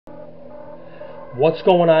What's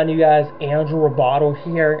going on, you guys? Andrew Roboto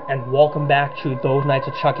here, and welcome back to Those Nights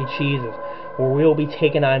at Chuck E. Cheese's, where we'll be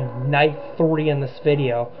taking on Night 3 in this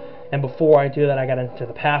video. And before I do that, I gotta enter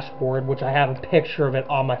the password, which I have a picture of it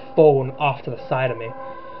on my phone off to the side of me.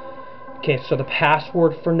 Okay, so the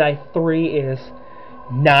password for Night 3 is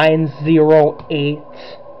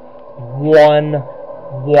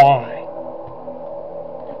 9081Y.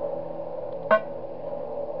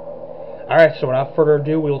 Alright, so without further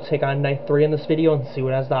ado, we will take on Night 3 in this video and see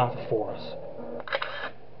what it has to offer for us.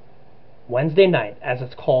 Wednesday night, as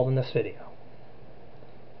it's called in this video.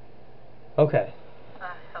 Okay.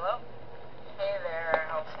 Hello? Hey there,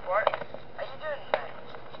 Health Sport. How you doing tonight?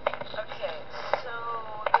 Okay, so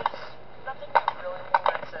there's nothing I really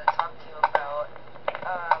wanted to talk to you about.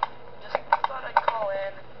 Just thought I'd call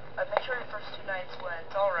in, make sure your first two nights went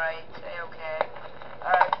alright, okay.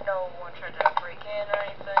 No one tried to break in or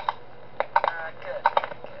anything. Good.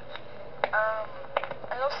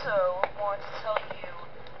 I also want to tell you,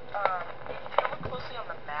 if you look closely on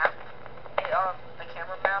the map, the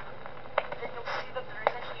camera map, then you'll see that there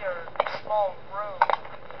is actually a small room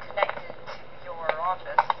connected to your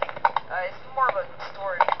office. It's more of a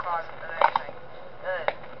storage closet than anything.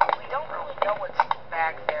 We don't really know what's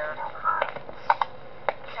back there.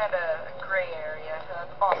 It's kind of a gray area. The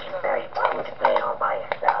boss doesn't. Very well to stay all by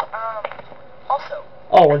yourself. Also.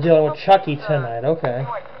 Oh, we're dealing with Chucky tonight, okay.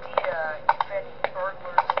 No idea if any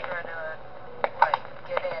burglars try to,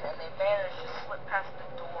 get in, and they manage to slip past the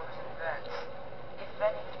doors and vents. If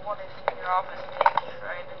anyone is in your office, maybe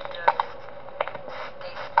try to just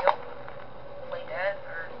stay still, play dead,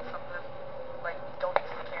 or something. Like, don't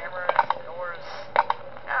use the cameras, the doors.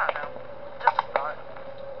 I don't know. Just a thought.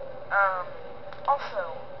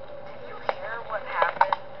 Also, did you hear what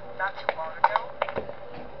happened not too long ago?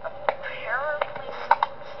 Apparently some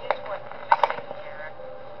kids went missing here.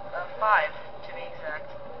 5 to be exact.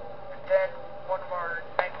 And then one of our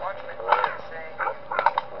night watchmen was saying,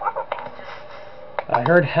 just I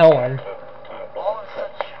heard Helen. all in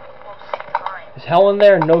such close time. Is Helen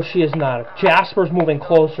there? No, she is not. Jasper's moving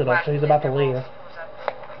closer, though, so he's about to leave.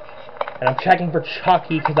 And I'm checking for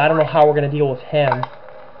Chucky, because I don't know how we're going to deal with him. I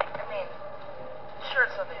mean, sure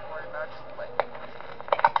it's nothing to worry about.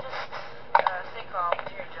 Just stay calm,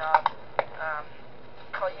 do your job.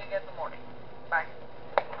 Call you again in the morning. Bye.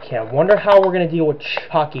 Okay, I wonder how we're going to deal with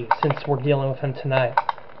Chucky, since we're dealing with him tonight.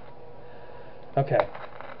 Okay.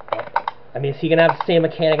 I mean, is he going to have the same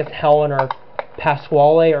mechanic as Helen or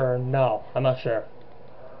Pasquale, or no? I'm not sure.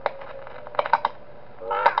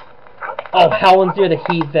 Oh, Helen's near the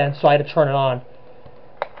heat vent, so I had to turn it on.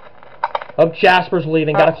 Oh, Jasper's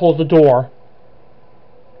leaving. Gotta close the door.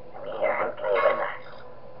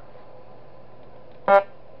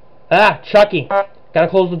 Ah, Chucky. Gotta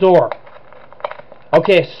close the door.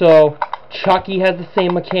 Okay, so Chucky has the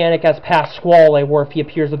same mechanic as Pasquale, where if he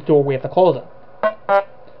appears at the door, we have to close it.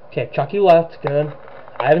 Okay, Chucky left. Good.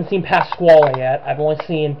 I haven't seen Pasquale yet. I've only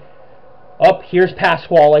seen... Oh, here's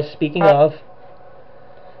Pasquale, speaking of.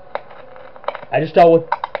 I just dealt with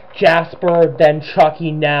Jasper, then Chucky,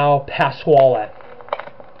 now Pasquale.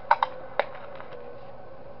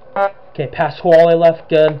 Okay, Pasquale left.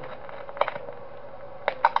 Good.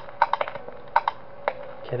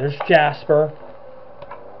 Okay, there's Jasper.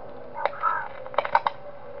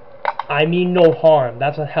 I mean no harm.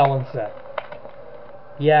 That's what Helen said.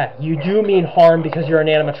 Yeah, you do mean harm because you're an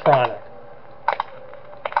animatronic.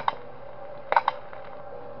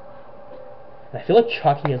 I feel like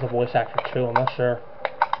Chucky is a voice actor too, I'm not sure.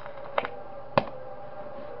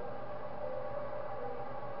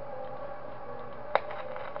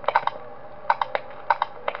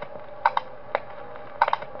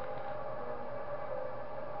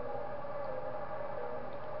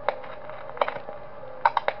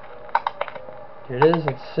 Here it is,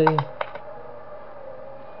 let's see.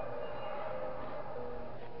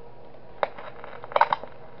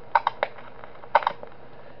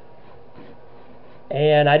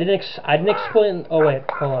 And I didn't explain. Oh wait,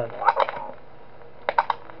 hold on.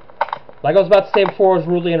 Like I was about to say before I was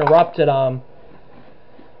rudely interrupted. Let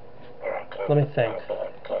me think.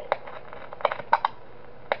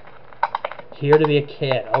 Here to be a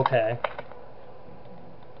kid. Okay.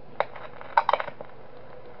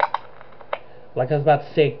 Like I was about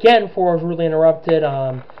to say again before I was rudely interrupted.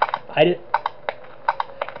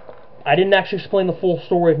 I didn't actually explain the full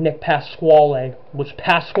story of Nick Pasquale, which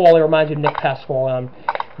Pasquale reminds me of Nick Pasquale.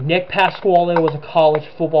 Nick Pasquale was a college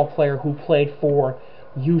football player who played for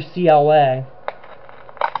UCLA,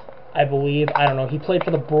 I believe. I don't know. He played for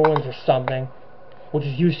the Bruins or something, which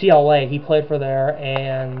is UCLA. He played for there,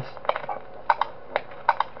 and...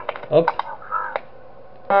 Oh.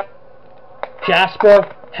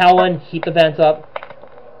 Jasper, Helen, heat the vents up.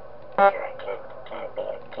 You're a kid. Can't be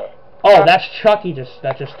a kid. Oh, that's Chucky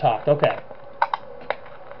that just talked. Okay.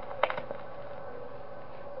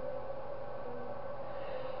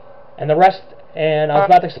 And I was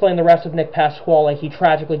about to explain the rest of Nick Pasquale. He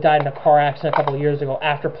tragically died in a car accident a couple of years ago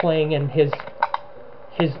after playing in his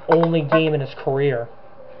only game in his career.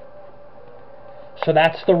 So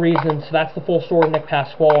that's the reason. So that's the full story of Nick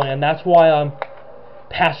Pasquale, and that's why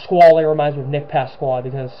Pasquale reminds me of Nick Pasquale,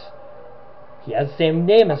 because he has the same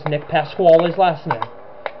name as Nick Pasquale's last name.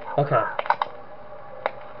 Okay.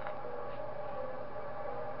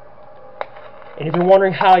 And if you're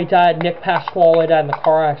wondering how he died, Nick Pasquale died in the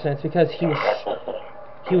car accident. It's because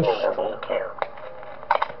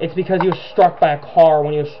it's because he was struck by a car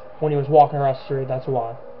when he was walking across the street. That's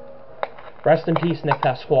why. Rest in peace, Nick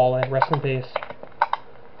Pasquale. Rest in peace.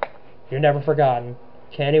 You're never forgotten.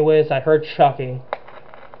 Okay, anyways, I heard Chucky.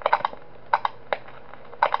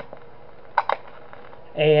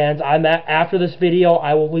 And after this video,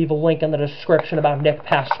 I will leave a link in the description about Nick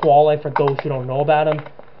Pasquale for those who don't know about him.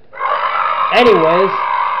 Anyways,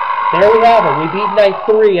 there we have it. We beat Night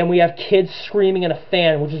 3, and we have kids screaming in a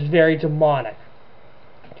fan, which is very demonic.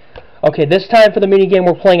 Okay, this time for the minigame,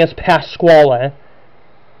 we're playing as Pasquale.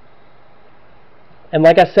 And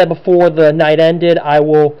like I said before the night ended,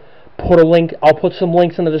 I'll put some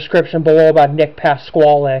links in the description below about Nick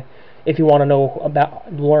Pasquale if you want to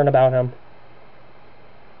learn about him.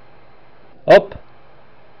 Oh,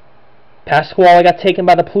 Pasquale got taken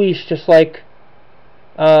by the police, just like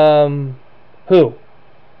who?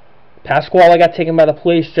 Pasquale got taken by the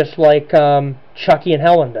police, just like Chucky and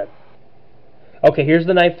Helen did. Okay, here's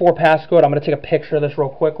the Night 4 passcode. I'm gonna take a picture of this real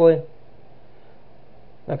quickly.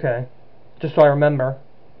 Okay, just so I remember,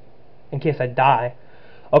 in case I die.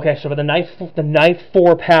 Okay, so for the Night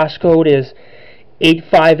 4 passcode is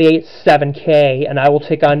 8587K, and I will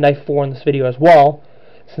take on Night 4 in this video as well,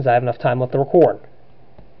 since I have enough time left to record.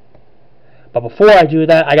 But before I do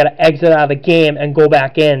that, I gotta exit out of the game and go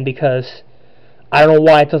back in, because I don't know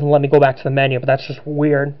why it doesn't let me go back to the menu, but that's just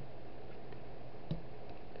weird.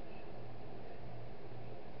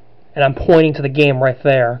 And I'm pointing to the game right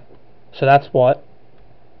there. So that's what.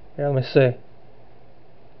 Here, let me see.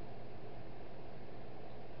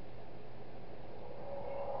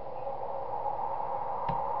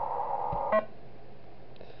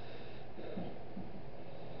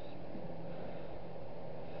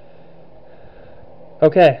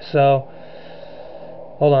 Okay, so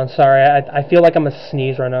hold on, sorry, I feel like I'm gonna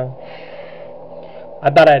sneeze right now. I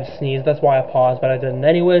bet I'd sneeze, that's why I paused, but I didn't.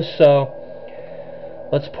 Anyways, so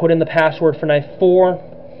let's put in the password for Night 4,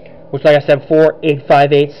 which, like I said before,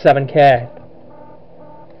 8587K.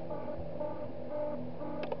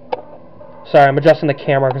 Sorry, I'm adjusting the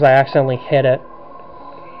camera because I accidentally hit it.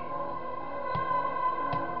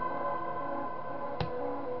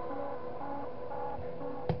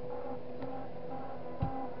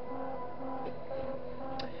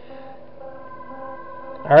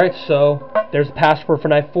 Alright, so there's the password for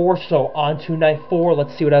Night 4, so on to Night 4,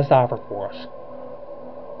 let's see what it has to offer for us.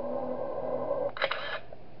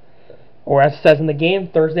 Or as it says in the game,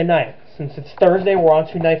 Thursday night. Since it's Thursday, we're on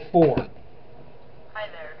to Night 4. Hi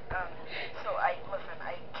there, so listen,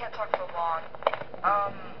 I can't talk for long.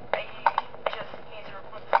 I just need to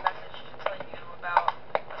record this message to tell you about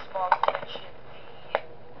a small convention, the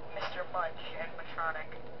Mr. Munch animatronic.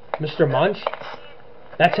 Mr. Munch?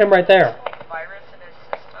 That's him right there. Virus in his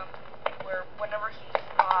system, where whenever he's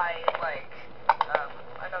by, like,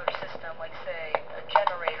 another system, like, say, a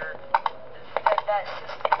generator, that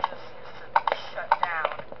system just seems to shut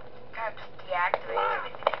down. Kind of just deactivates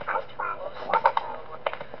anything that comes too close to.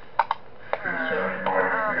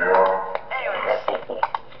 Anyways,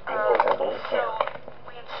 so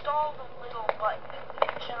we installed a little button in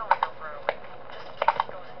the generator room, just in case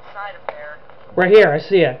he goes inside of there. Right here, I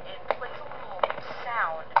see it. It plays a little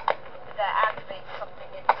sound that activates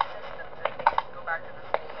something in the system that makes it go back to the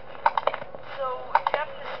stage. So if you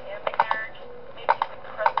happen to see him in there, just maybe you can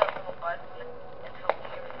press that little button and he'll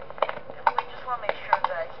leave. And we just want to make sure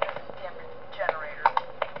that he doesn't damage the generator.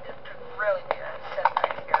 It could really be a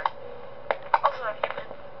setback here. Also, have you been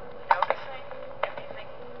noticing anything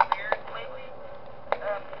weird lately?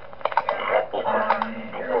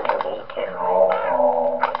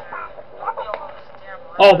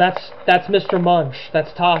 Oh, that's Mr. Munch.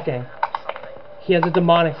 That's talking. He has a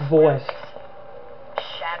demonic voice.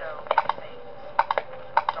 Shadow things,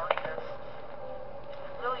 darkness.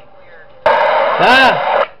 Really weird.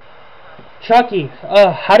 Ah! Chucky.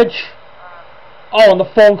 How did oh, and the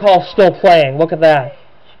phone call's still playing. Look at that.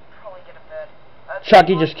 Probably get a bed.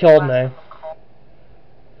 Chucky just killed me.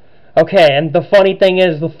 Okay, and the funny thing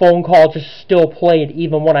is, the phone call just still played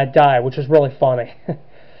even when I died, which is really funny.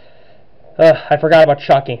 I forgot about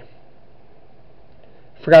Chucky.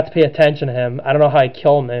 Forgot to pay attention to him. I don't know how he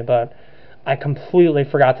killed me, but I completely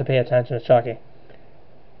forgot to pay attention to Chucky.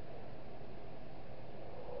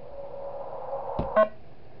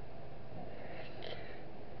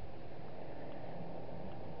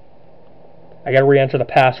 I gotta re-enter the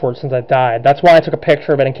password since I died. That's why I took a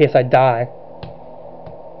picture of it in case I die.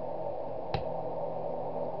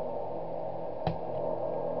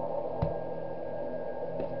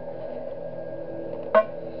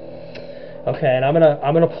 Okay, and I'm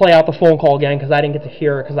gonna play out the phone call again because I didn't get to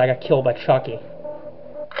hear it because I got killed by Chucky.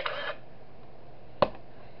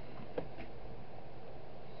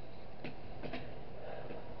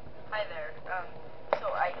 Hi there. So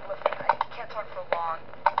listen, I can't talk for long.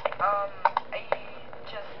 I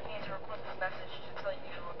just need to record this message to tell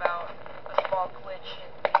you about a small glitch in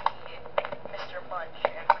the Mr. Munch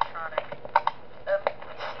animatronic. You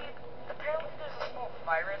see, apparently there's a small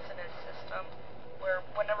virus in his system where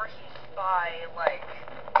whenever he's by, like,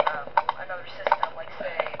 another system, like,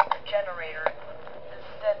 say, a generator,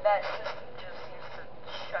 then that system just seems to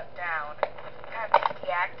shut down. Kind of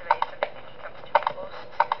deactivates anything he comes too close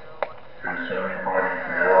to.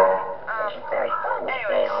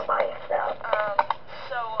 Anyways,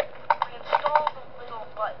 so we installed the little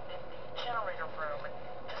button in the generator room,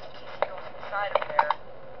 just in case he goes inside of there.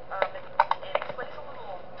 It plays a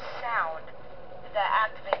little sound that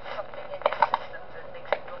activates something in his system that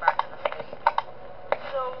makes him go back to the stage.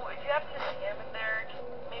 So if you happen to see him in there, just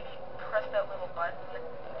maybe press that little button and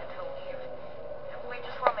he'll leave. We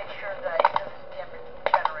just want to make sure that he doesn't damage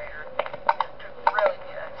the generator. It could really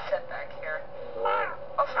be a setback here.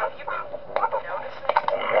 Also, have you been noticing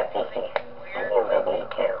anything weird lately?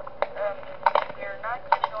 We're not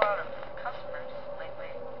getting a lot of customers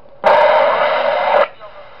lately.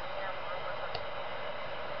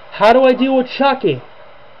 How do I deal with Chucky? People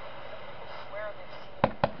swear they've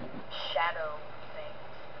seen shadow things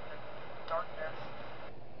in the darkness.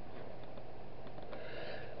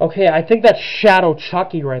 Okay, I think that's Shadow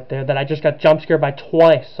Chucky right there that I just got jump scared by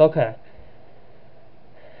twice. Okay.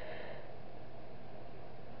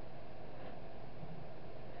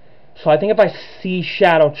 So I think if I see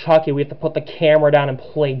Shadow Chucky, we have to put the camera down and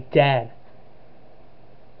play dead.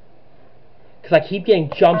 Because I keep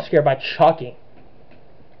getting jump scared by Chucky.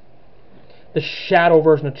 The shadow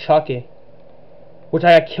version of Chucky. Which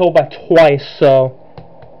I got killed by twice, so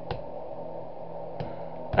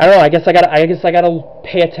I don't know, I guess I gotta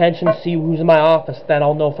pay attention to see who's in my office, then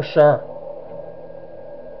I'll know for sure.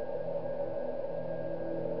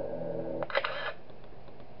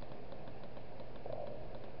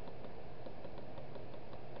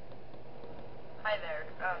 Hi there.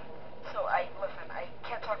 So listen, I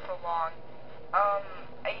can't talk for long.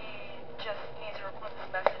 I just need to record this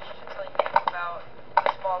message to tell you about a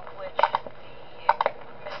small glitch in the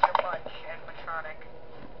Mr. Munch animatronic.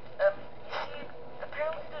 You see,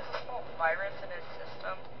 apparently there's a small virus in his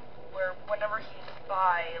system where whenever he's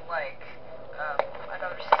by, like,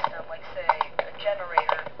 another system, like, say, a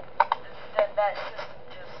generator, then that system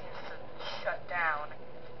just seems to shut down.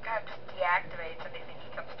 Kind of just deactivates anything he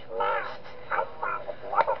comes too close to.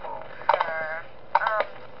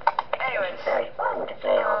 Anyways, so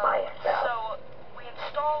we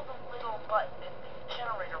installed a little button in the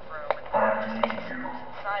generator room, just in case he goes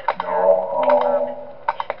inside of there.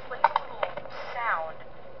 It plays a little sound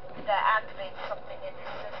that activates something in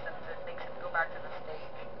his system that makes him go back to the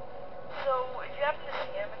stage. So if you happen to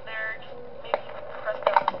see him in there, just maybe press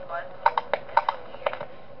that little button and he'll leave.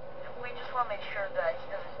 We just want to make sure that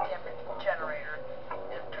he doesn't damage the generator.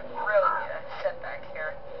 It could really be a setback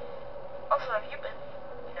here. Also, have you been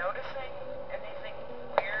noticing anything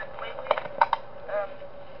weird lately?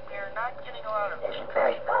 We're not getting a lot of It's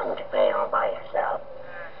very fun to play all by yourself.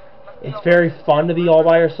 It's very fun to be all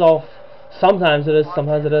by yourself. Sometimes it is,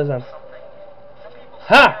 sometimes it isn't.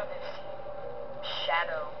 Ha!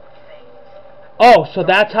 Shadow things. Oh, so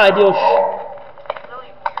that's how I deal with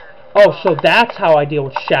Really weird. Oh, so that's how I deal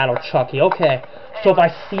with Shadow Chucky. Okay. So if I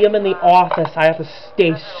see him in the office, I have to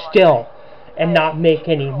stay still and not make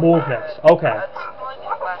any movements. Okay.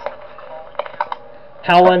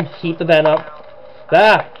 Helen, heat the vent up.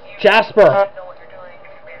 Ah, Jasper. Know what you're doing if you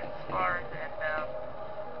made it this far, and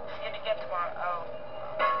see you again tomorrow.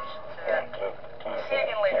 See you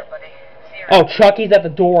again later, buddy. See you. Oh, Chucky's at the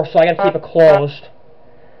door, so I gotta keep it closed.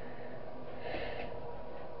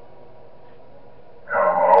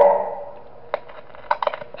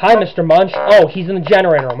 Hi, Mr. Munch. Oh, he's in the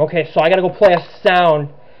generator room. Okay, so I gotta go play a sound.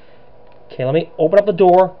 Okay, let me open up the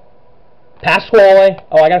door. Pasquale.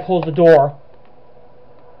 Oh, I gotta close the door.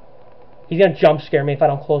 He's gonna jump scare me if I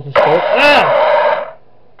don't close this door. Ah!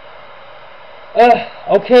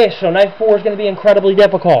 Okay, so night 4 is gonna be incredibly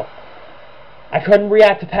difficult. I couldn't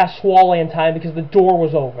react to Pasquale in time because the door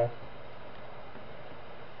was open.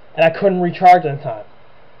 And I couldn't recharge in time.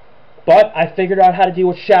 But I figured out how to deal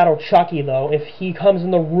with Shadow Chucky, though. If he comes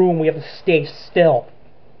in the room, we have to stay still.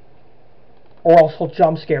 Or else he'll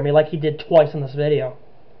jump scare me like he did twice in this video.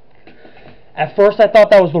 At first I thought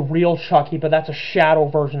that was the real Chucky, but that's a shadow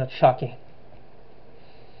version of Chucky.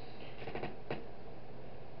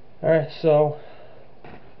 Alright, so...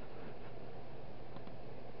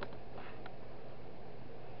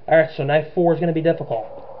 Alright, so night 4 is going to be difficult.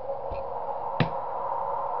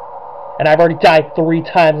 And I've already died 3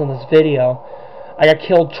 times in this video. I got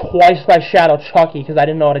killed twice by Shadow Chucky because I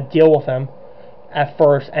didn't know how to deal with him at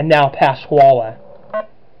first, and now Pasquale.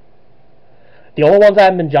 The only ones I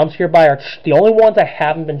haven't been jump scared by are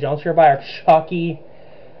Chucky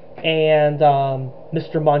and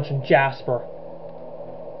Mr. Munch and Jasper.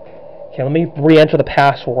 Okay, let me re-enter the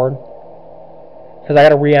password because I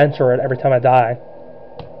gotta re-enter it every time I die.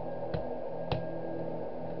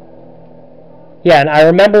 Yeah, and I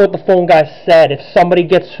remember what the phone guy said. If somebody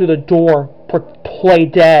gets through the door,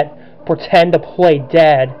 pretend to play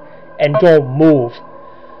dead, and don't move.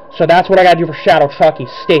 So that's what I gotta do for Shadow Chucky.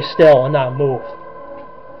 Stay still and not move.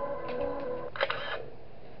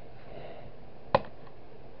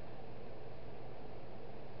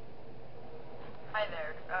 Hi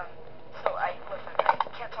there. Listen, I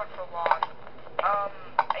can't talk for long.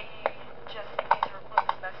 I just need to record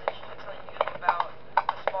this message to tell you about a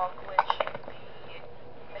small glitch in the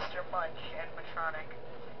Mr. Munch animatronic.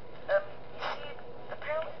 You see,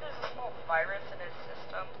 apparently there's a small virus in his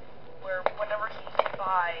system where whenever he's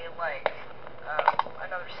by, like,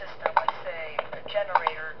 another system, like, say, a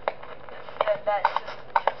generator, then that system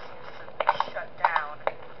just seems to shut down.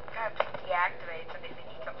 Perhaps it deactivates anything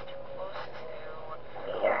he comes too close to.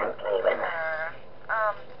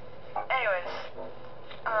 Anyways,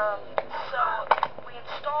 so we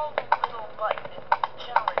installed a little button in the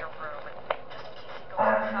generator room, just in case he goes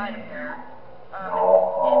inside of there. It plays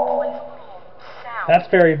a little sound. That's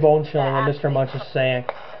very bone-chilling what Mr. Munch is saying.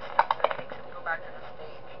 That makes him go back to the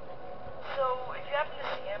stage. So, if you happen to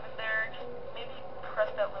see him in there, just maybe press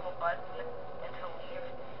that little button and he'll leave.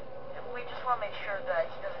 We just want to make sure that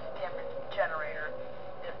he doesn't damage the generator.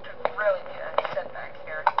 It could really be a setback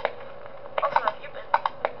here. Also, have you been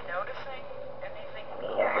noticing anything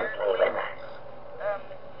weird lately?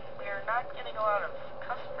 We're not getting a lot of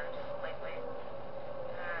customers lately.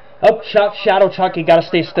 Oh, Shadow Chucky, gotta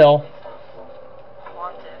stay still.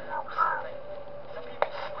 Haunted or something. Some people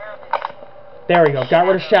swear they've seen There we go, got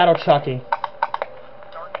rid of Shadow Chucky.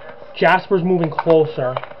 darkness. Jasper's moving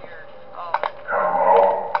closer. Weird.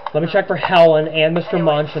 Oh, Let me check for Helen and Mr.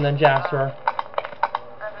 Munch and then Jasper.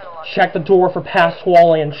 Check the door for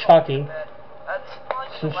Pasquale and Chucky.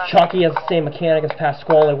 Since Chucky has the same mechanic as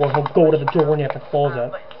Pasquale, where he'll go to the door and you have to close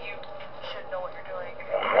it. But you should know what you're doing.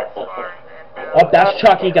 It's fine. Oh, that's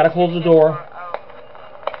Chucky, gotta close the door. Oh, I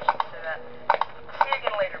shouldn't say that. See you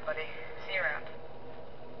again later, buddy. See you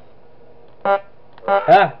around.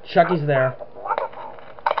 Ah, Chucky's there.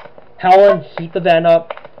 Helen, heat the vent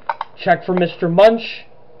up. Check for Mr. Munch.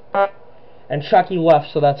 And Chucky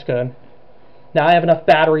left, so that's good. Now I have enough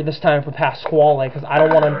battery this time for Pasquale, because I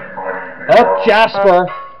don't want to... Oh, Jasper!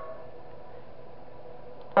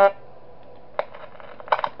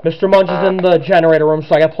 Mr. Munch is in the generator room,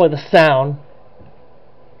 so I gotta play the sound.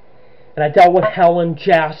 And I dealt with Helen,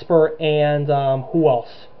 Jasper, and, who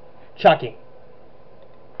else? Chucky.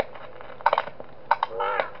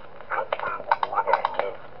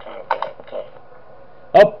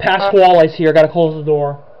 Oh, Pasquale's here, gotta close the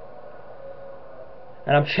door.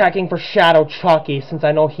 And I'm checking for Shadow Chucky, since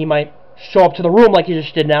I know he might show up to the room like he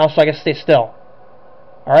just did now, so I gotta stay still.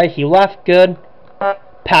 Alright, he left, good.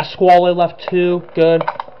 Pasquale left too, good.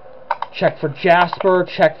 Check for Jasper,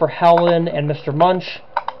 check for Helen and Mr. Munch.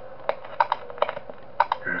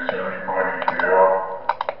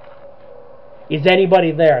 Is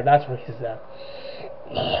anybody there? That's what he said.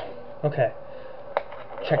 Okay.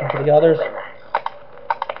 Checking for the others.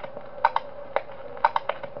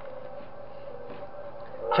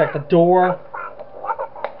 Check the door.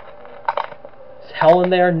 Is Helen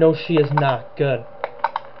there? No, she is not. Good.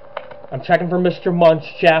 I'm checking for Mr.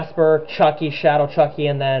 Munch, Jasper, Chucky, Shadow Chucky,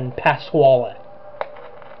 and then Pasquale.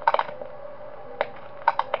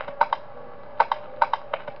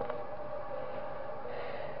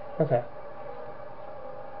 Okay.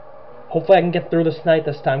 Hopefully I can get through this night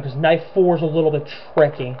this time, because night 4 is a little bit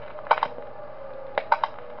tricky.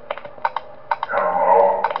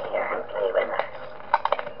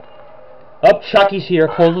 Chucky's here.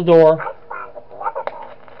 Close the door.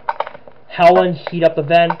 Helen, heat up the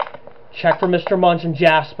vent. Check for Mr. Munch and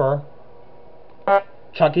Jasper.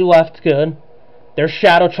 Chucky left. Good. There's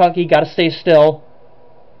Shadow Chucky. Gotta stay still.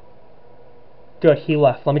 Good. He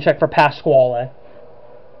left. Let me check for Pasquale.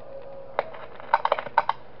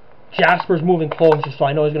 Jasper's moving closer, so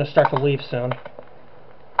I know he's gonna start to leave soon.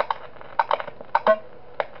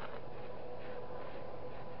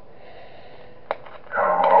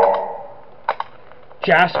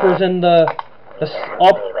 Jasper's in the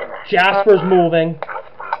Jasper's moving.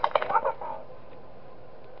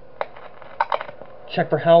 Check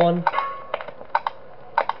for Helen.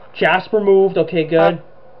 Jasper moved. Okay, good.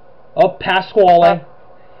 Oh, Pasquale.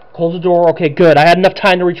 Close the door. Okay, good. I had enough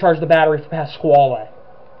time to recharge the battery for Pasquale.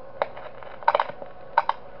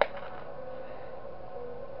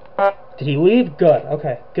 Did he leave? Good.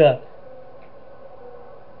 Okay, good.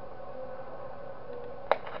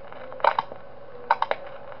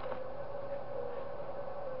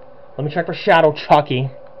 Let me check for Shadow Chucky,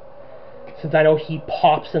 since I know he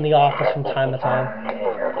pops in the office from time to time.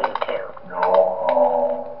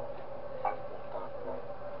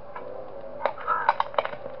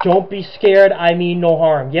 Don't be scared, I mean no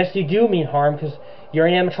harm. Yes, you do mean harm, because your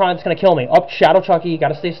animatronic's going to kill me. Up, Shadow Chucky, you got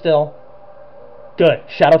to stay still. Good.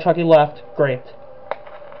 Shadow Chucky left. Great.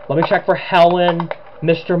 Let me check for Helen,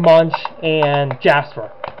 Mr. Munch, and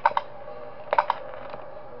Jasper.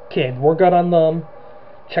 Okay, we're good on them.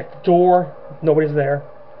 Check the door. Nobody's there.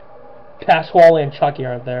 Pasquale and Chucky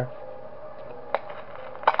aren't there.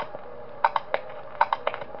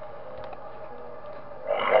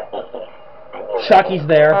 Chucky's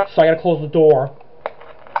there, so I gotta close the door.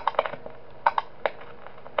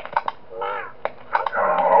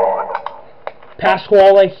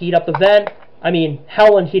 Pasquale, heat up the vent.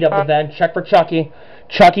 Helen, heat up the vent. Check for Chucky.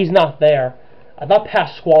 Chucky's not there. I thought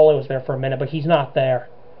Pasquale was there for a minute, but he's not there.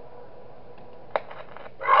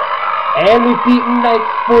 And we've beaten Night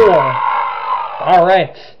 4.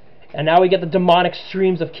 Alright. And now we get the demonic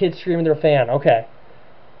streams of kids screaming their fan. Okay.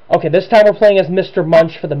 Okay, this time we're playing as Mr.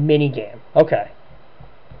 Munch for the minigame. Okay.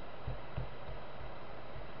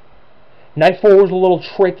 Night 4 was a little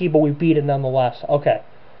tricky, but we beat it nonetheless. Okay.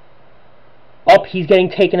 Up, he's getting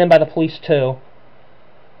taken in by the police too.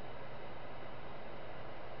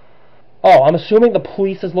 Oh, I'm assuming the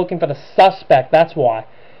police is looking for the suspect, that's why.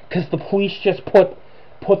 Because the police just put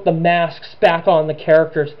the masks back on the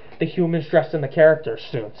characters, the humans dressed in the character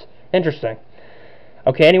suits. Interesting.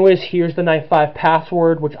 Okay, anyways, here's the Night 5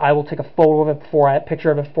 password, which I will take a photo of it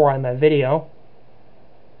picture of it before I end my video.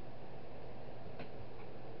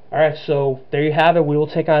 Alright, so there you have it. We will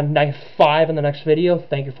take on Night 5 in the next video.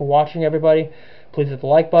 Thank you for watching, everybody. Please hit the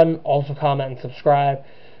like button, also comment and subscribe.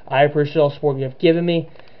 I appreciate all the support you have given me.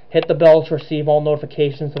 Hit the bell to receive all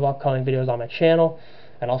notifications of upcoming videos on my channel,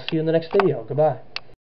 and I'll see you in the next video. Goodbye.